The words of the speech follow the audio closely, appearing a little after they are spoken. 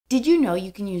Did you know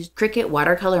you can use Cricut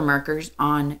watercolor markers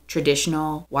on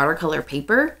traditional watercolor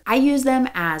paper? I use them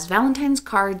as Valentine's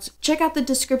cards. Check out the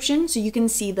description so you can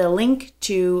see the link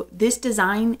to this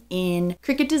design in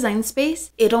Cricut Design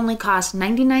Space. It only costs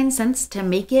 99 cents to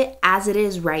make it as it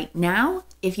is right now.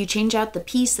 If you change out the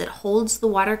piece that holds the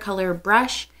watercolor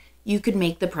brush, you could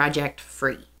make the project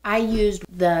free. I used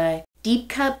the deep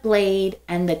cut blade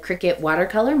and the Cricut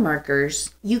watercolor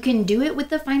markers. You can do it with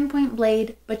the fine point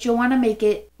blade, but you'll want to make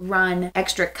it run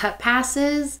extra cut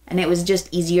passes, and it was just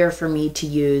easier for me to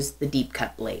use the deep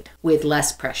cut blade with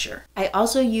less pressure. I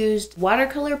also used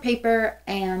watercolor paper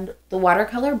and the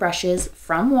watercolor brushes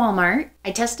from Walmart.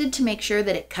 I tested to make sure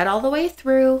that it cut all the way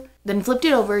through, then flipped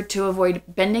it over to avoid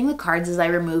bending the cards as I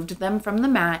removed them from the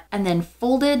mat, and then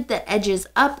folded the edges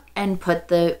up and put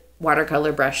the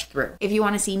watercolor brush through. If you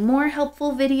want to see more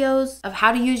helpful videos of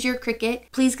how to use your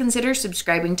Cricut, please consider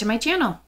subscribing to my channel.